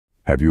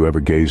Have you ever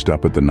gazed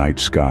up at the night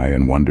sky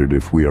and wondered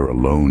if we are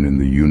alone in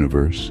the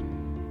universe?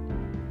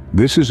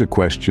 This is a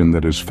question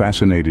that has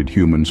fascinated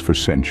humans for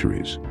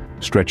centuries,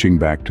 stretching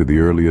back to the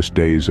earliest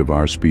days of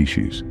our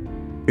species.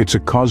 It's a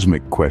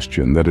cosmic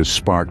question that has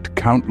sparked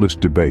countless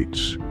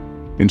debates,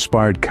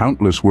 inspired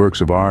countless works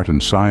of art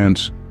and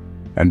science,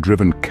 and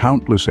driven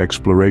countless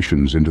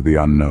explorations into the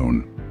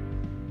unknown.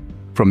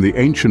 From the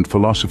ancient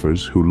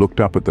philosophers who looked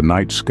up at the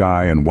night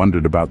sky and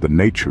wondered about the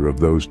nature of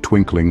those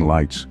twinkling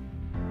lights,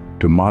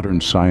 to modern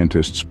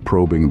scientists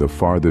probing the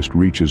farthest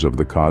reaches of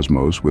the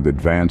cosmos with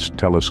advanced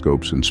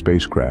telescopes and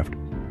spacecraft,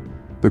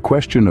 the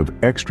question of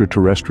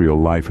extraterrestrial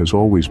life has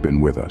always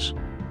been with us.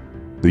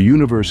 The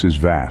universe is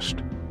vast,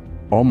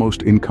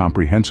 almost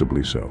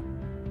incomprehensibly so.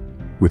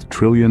 With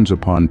trillions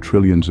upon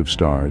trillions of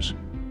stars,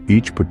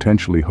 each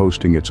potentially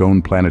hosting its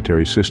own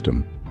planetary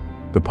system,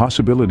 the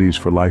possibilities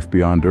for life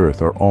beyond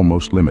Earth are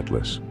almost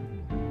limitless.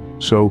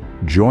 So,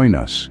 join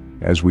us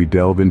as we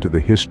delve into the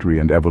history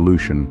and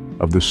evolution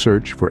of the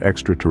search for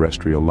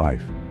extraterrestrial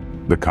life.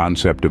 The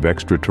concept of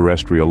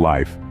extraterrestrial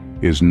life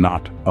is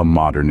not a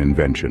modern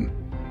invention.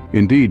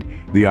 Indeed,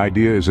 the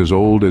idea is as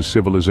old as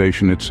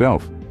civilization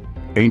itself.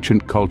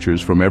 Ancient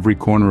cultures from every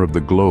corner of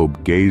the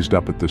globe gazed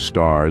up at the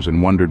stars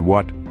and wondered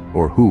what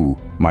or who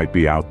might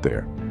be out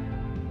there.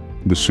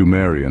 The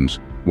Sumerians,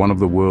 one of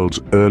the world's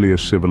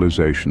earliest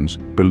civilizations,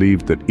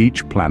 believed that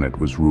each planet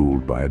was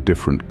ruled by a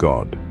different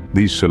god.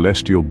 These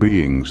celestial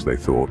beings, they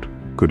thought,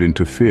 could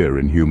interfere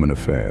in human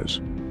affairs.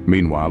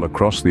 Meanwhile,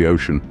 across the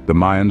ocean, the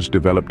Mayans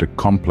developed a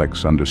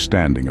complex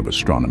understanding of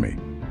astronomy.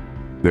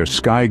 Their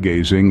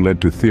sky-gazing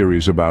led to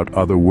theories about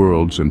other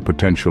worlds and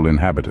potential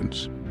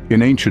inhabitants.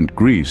 In ancient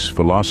Greece,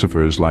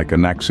 philosophers like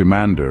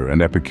Anaximander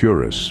and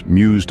Epicurus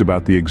mused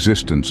about the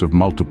existence of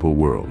multiple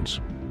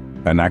worlds.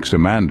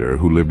 Anaximander,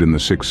 who lived in the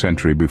 6th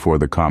century before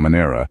the Common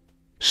Era,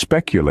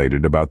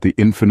 speculated about the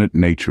infinite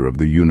nature of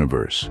the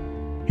universe.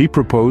 He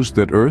proposed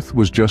that Earth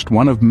was just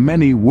one of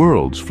many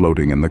worlds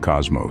floating in the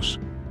cosmos.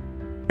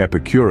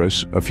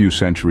 Epicurus, a few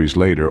centuries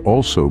later,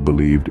 also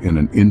believed in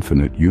an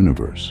infinite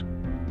universe.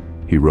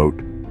 He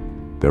wrote,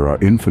 "There are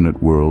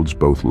infinite worlds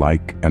both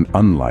like and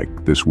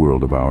unlike this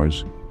world of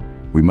ours.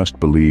 We must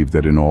believe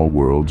that in all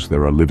worlds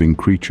there are living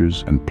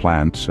creatures and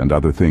plants and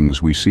other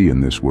things we see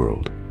in this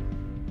world."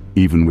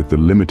 Even with the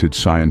limited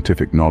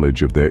scientific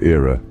knowledge of their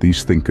era,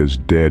 these thinkers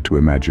dared to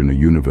imagine a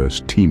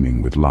universe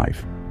teeming with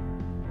life.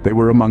 They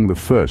were among the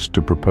first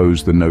to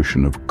propose the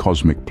notion of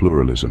cosmic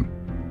pluralism,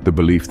 the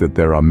belief that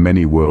there are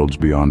many worlds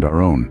beyond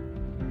our own,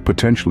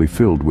 potentially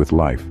filled with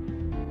life.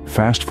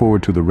 Fast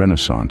forward to the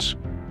Renaissance,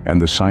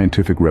 and the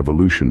scientific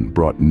revolution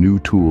brought new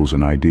tools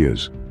and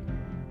ideas.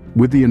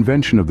 With the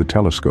invention of the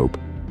telescope,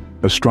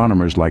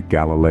 astronomers like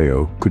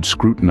Galileo could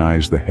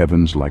scrutinize the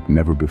heavens like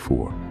never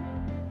before.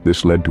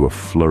 This led to a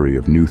flurry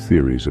of new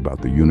theories about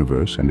the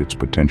universe and its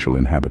potential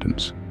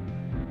inhabitants.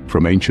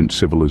 From ancient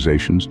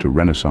civilizations to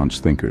Renaissance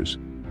thinkers,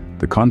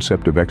 the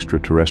concept of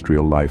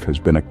extraterrestrial life has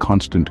been a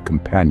constant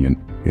companion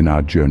in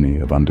our journey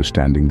of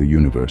understanding the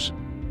universe.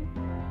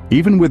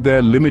 Even with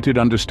their limited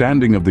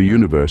understanding of the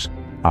universe,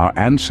 our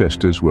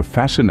ancestors were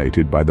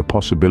fascinated by the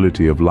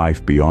possibility of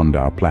life beyond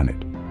our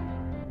planet.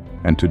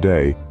 And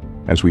today,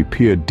 as we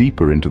peer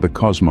deeper into the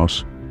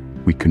cosmos,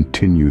 we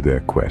continue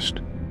their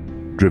quest,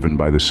 driven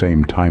by the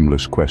same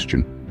timeless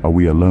question: are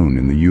we alone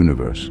in the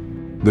universe?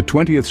 The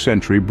 20th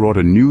century brought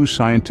a new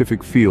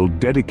scientific field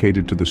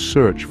dedicated to the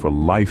search for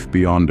life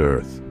beyond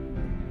Earth.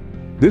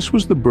 This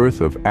was the birth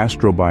of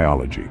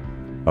astrobiology,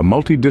 a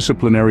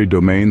multidisciplinary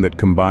domain that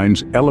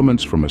combines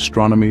elements from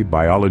astronomy,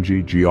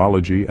 biology,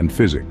 geology, and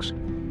physics.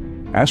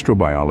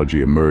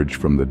 Astrobiology emerged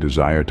from the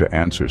desire to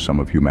answer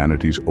some of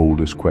humanity's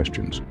oldest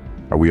questions.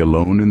 Are we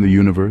alone in the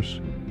universe?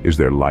 Is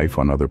there life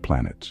on other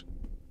planets?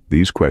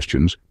 These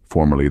questions,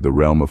 formerly the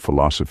realm of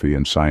philosophy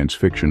and science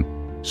fiction,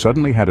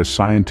 suddenly had a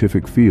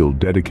scientific field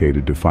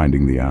dedicated to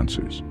finding the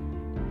answers.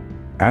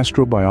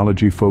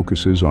 Astrobiology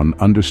focuses on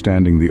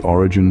understanding the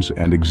origins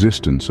and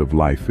existence of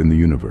life in the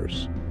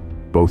universe,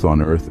 both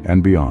on Earth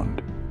and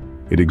beyond.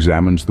 It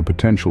examines the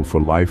potential for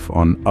life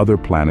on other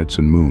planets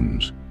and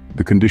moons,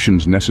 the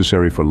conditions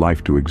necessary for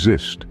life to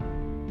exist,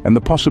 and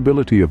the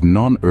possibility of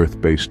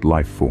non-Earth-based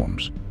life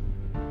forms.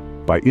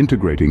 By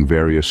integrating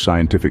various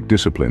scientific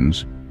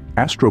disciplines,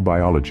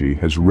 astrobiology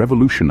has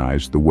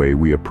revolutionized the way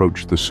we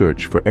approach the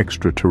search for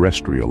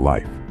extraterrestrial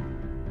life.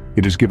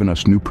 It has given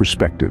us new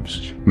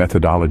perspectives,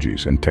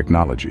 methodologies, and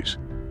technologies.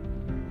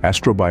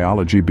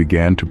 Astrobiology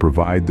began to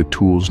provide the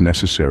tools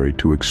necessary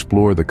to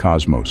explore the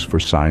cosmos for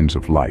signs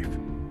of life.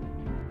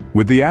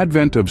 With the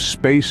advent of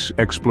space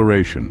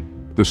exploration,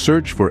 the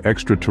search for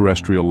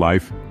extraterrestrial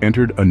life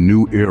entered a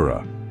new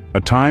era,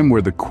 a time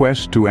where the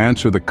quest to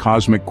answer the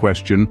cosmic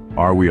question,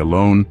 are we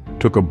alone,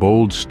 took a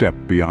bold step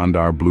beyond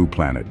our blue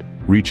planet,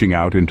 reaching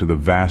out into the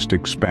vast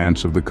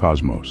expanse of the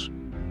cosmos.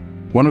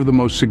 One of the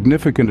most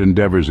significant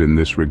endeavors in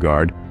this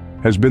regard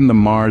has been the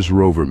Mars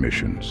rover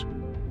missions.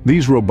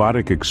 These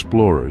robotic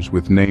explorers,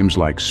 with names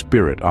like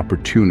Spirit,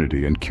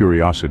 Opportunity, and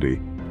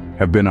Curiosity,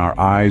 have been our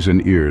eyes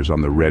and ears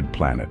on the red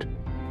planet.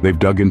 They've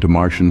dug into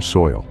Martian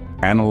soil,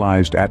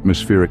 analyzed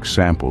atmospheric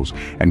samples,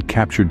 and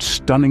captured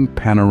stunning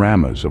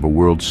panoramas of a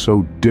world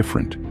so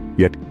different,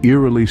 yet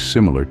eerily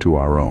similar to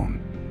our own.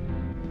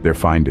 Their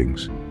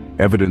findings,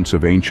 evidence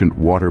of ancient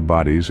water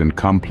bodies and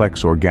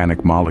complex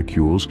organic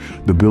molecules,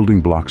 the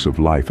building blocks of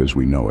life as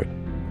we know it,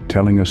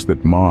 telling us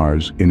that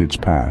Mars, in its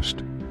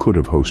past, could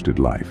have hosted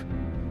life.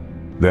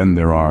 Then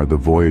there are the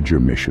Voyager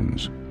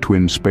missions,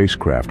 twin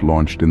spacecraft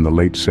launched in the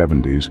late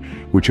 70s,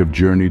 which have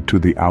journeyed to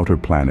the outer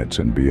planets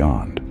and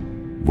beyond.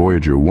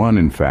 Voyager 1,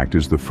 in fact,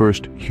 is the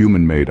first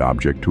human-made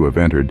object to have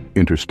entered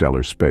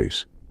interstellar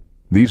space.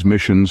 These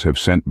missions have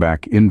sent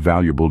back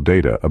invaluable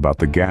data about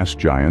the gas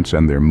giants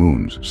and their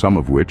moons, some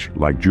of which,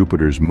 like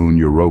Jupiter's moon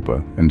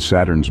Europa and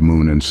Saturn's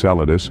moon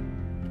Enceladus,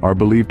 are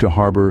believed to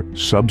harbor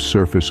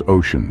subsurface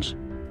oceans,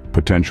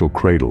 potential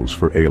cradles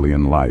for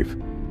alien life.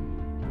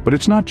 But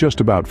it's not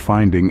just about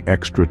finding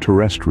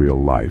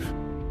extraterrestrial life.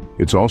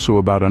 It's also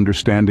about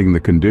understanding the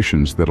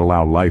conditions that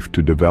allow life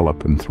to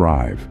develop and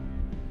thrive.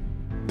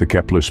 The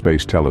Kepler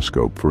Space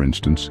Telescope, for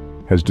instance,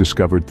 has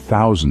discovered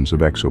thousands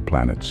of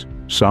exoplanets,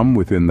 some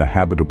within the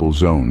habitable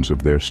zones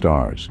of their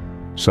stars.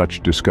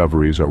 Such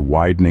discoveries are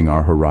widening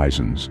our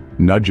horizons,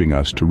 nudging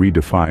us to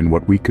redefine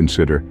what we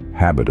consider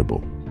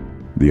habitable.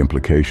 The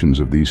implications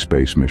of these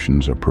space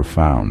missions are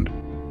profound.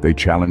 They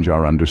challenge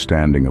our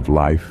understanding of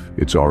life,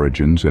 its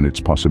origins, and its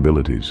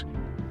possibilities.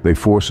 They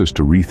force us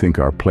to rethink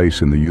our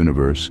place in the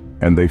universe,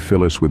 and they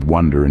fill us with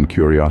wonder and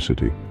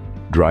curiosity,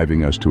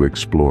 driving us to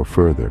explore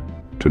further,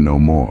 to know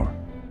more.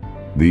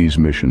 These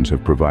missions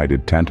have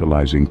provided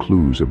tantalizing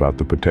clues about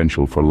the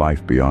potential for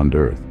life beyond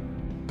Earth.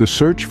 The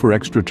search for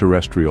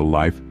extraterrestrial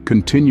life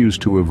continues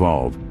to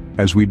evolve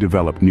as we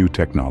develop new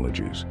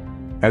technologies.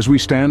 As we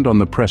stand on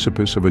the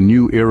precipice of a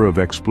new era of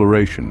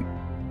exploration,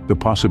 the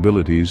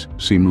possibilities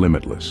seem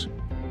limitless.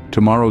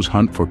 Tomorrow's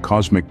hunt for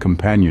cosmic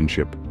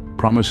companionship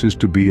promises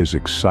to be as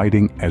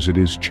exciting as it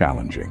is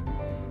challenging.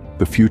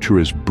 The future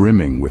is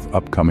brimming with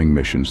upcoming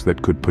missions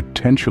that could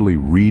potentially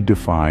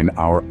redefine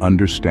our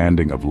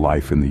understanding of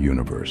life in the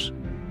universe.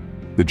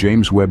 The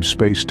James Webb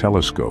Space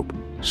Telescope,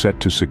 set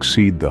to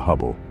succeed the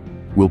Hubble,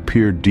 will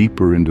peer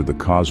deeper into the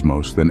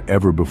cosmos than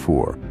ever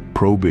before,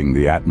 probing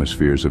the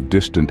atmospheres of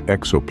distant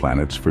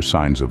exoplanets for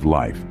signs of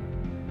life.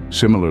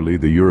 Similarly,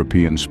 the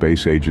European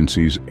Space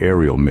Agency's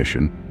Ariel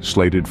mission,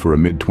 slated for a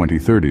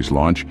mid-2030s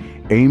launch,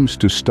 aims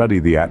to study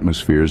the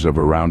atmospheres of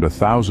around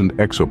 1,000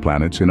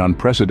 exoplanets in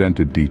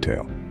unprecedented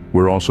detail.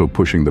 We're also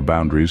pushing the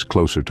boundaries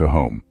closer to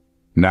home.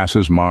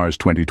 NASA's Mars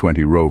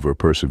 2020 rover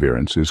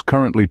Perseverance is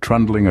currently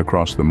trundling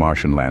across the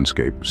Martian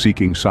landscape,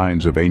 seeking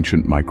signs of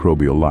ancient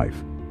microbial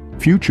life.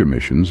 Future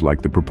missions,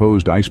 like the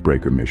proposed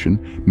Icebreaker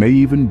mission, may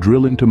even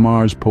drill into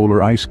Mars'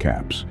 polar ice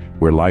caps,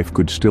 where life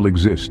could still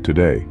exist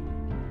today.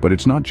 But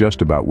it's not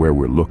just about where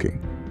we're looking.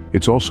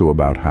 It's also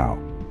about how.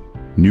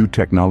 New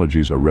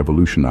technologies are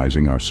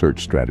revolutionizing our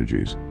search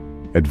strategies.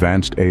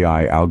 Advanced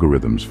AI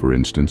algorithms, for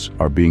instance,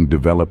 are being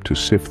developed to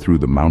sift through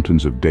the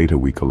mountains of data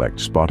we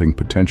collect, spotting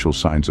potential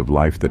signs of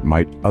life that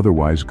might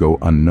otherwise go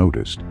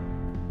unnoticed.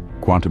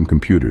 Quantum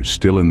computers,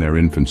 still in their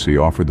infancy,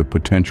 offer the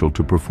potential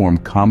to perform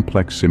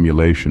complex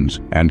simulations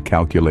and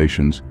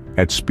calculations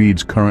at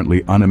speeds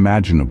currently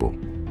unimaginable,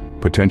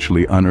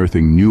 potentially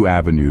unearthing new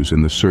avenues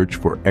in the search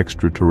for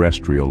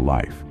extraterrestrial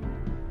life.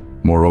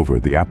 Moreover,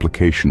 the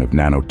application of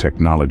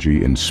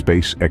nanotechnology in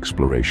space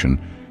exploration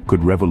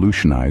could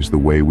revolutionize the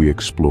way we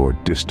explore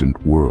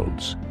distant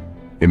worlds.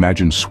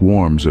 Imagine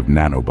swarms of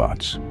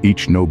nanobots,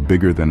 each no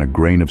bigger than a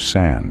grain of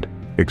sand,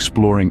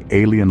 exploring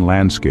alien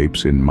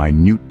landscapes in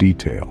minute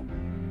detail,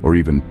 or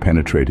even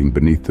penetrating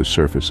beneath the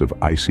surface of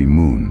icy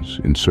moons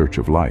in search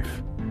of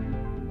life.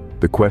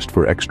 The quest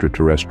for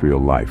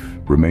extraterrestrial life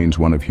remains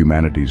one of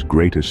humanity's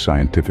greatest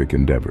scientific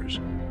endeavors.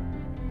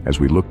 As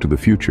we look to the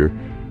future,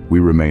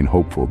 we remain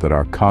hopeful that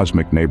our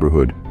cosmic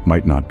neighborhood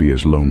might not be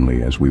as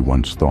lonely as we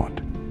once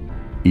thought.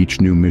 Each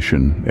new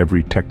mission,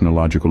 every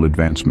technological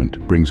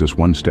advancement, brings us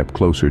one step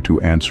closer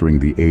to answering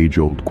the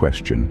age-old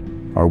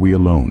question, are we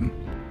alone?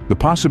 The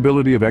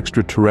possibility of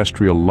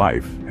extraterrestrial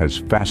life has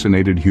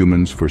fascinated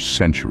humans for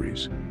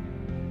centuries.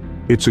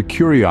 It's a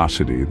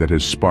curiosity that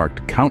has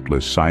sparked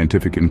countless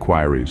scientific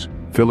inquiries,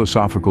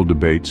 philosophical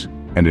debates,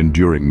 and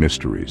enduring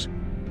mysteries.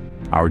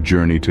 Our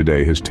journey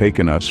today has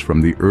taken us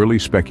from the early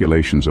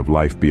speculations of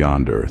life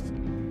beyond Earth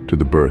to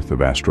the birth of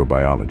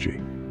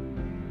astrobiology.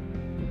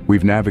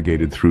 We've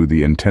navigated through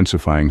the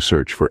intensifying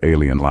search for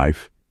alien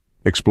life,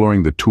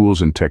 exploring the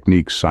tools and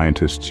techniques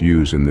scientists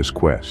use in this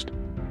quest.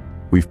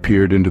 We've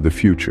peered into the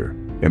future,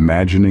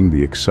 imagining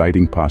the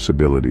exciting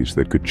possibilities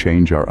that could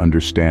change our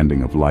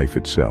understanding of life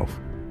itself.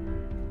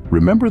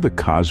 Remember the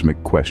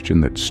cosmic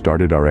question that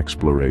started our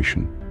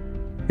exploration?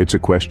 It's a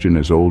question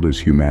as old as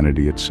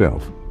humanity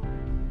itself.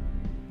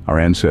 Our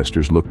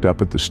ancestors looked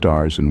up at the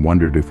stars and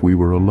wondered if we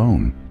were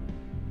alone.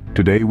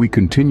 Today we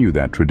continue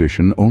that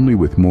tradition, only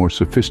with more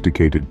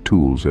sophisticated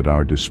tools at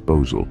our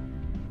disposal.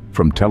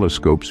 From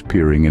telescopes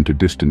peering into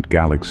distant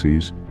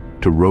galaxies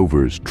to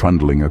rovers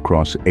trundling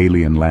across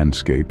alien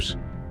landscapes,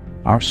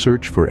 our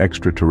search for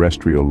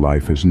extraterrestrial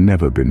life has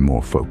never been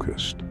more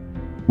focused.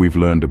 We've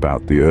learned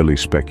about the early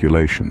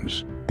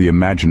speculations, the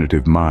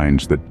imaginative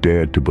minds that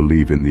dared to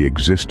believe in the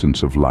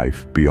existence of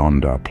life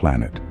beyond our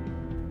planet.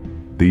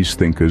 These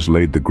thinkers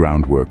laid the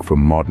groundwork for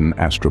modern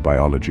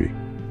astrobiology,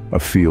 a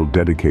field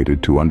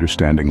dedicated to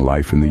understanding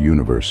life in the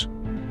universe.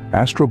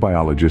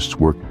 Astrobiologists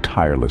work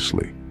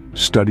tirelessly,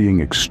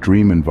 studying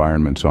extreme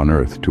environments on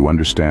Earth to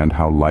understand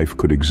how life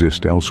could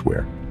exist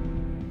elsewhere.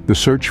 The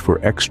search for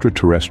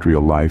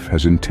extraterrestrial life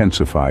has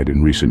intensified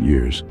in recent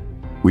years.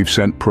 We've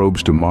sent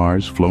probes to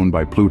Mars, flown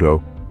by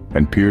Pluto,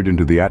 and peered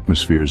into the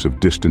atmospheres of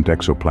distant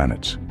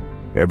exoplanets.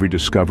 Every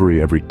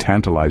discovery, every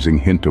tantalizing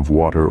hint of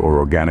water or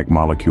organic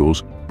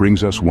molecules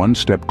brings us one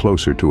step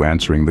closer to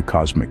answering the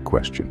cosmic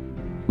question.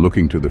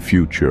 Looking to the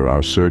future,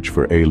 our search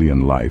for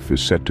alien life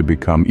is set to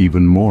become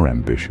even more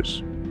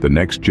ambitious. The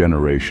next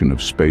generation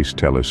of space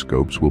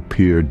telescopes will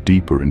peer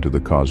deeper into the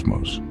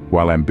cosmos,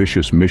 while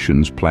ambitious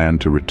missions plan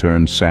to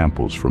return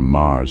samples from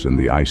Mars and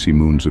the icy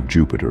moons of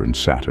Jupiter and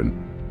Saturn.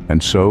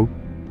 And so,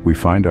 we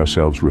find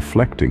ourselves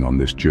reflecting on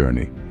this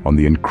journey, on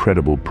the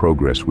incredible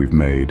progress we've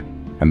made,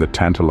 and the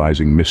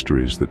tantalizing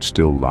mysteries that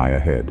still lie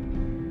ahead.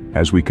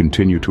 As we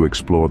continue to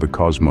explore the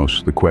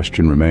cosmos, the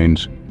question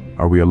remains,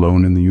 are we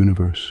alone in the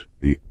universe?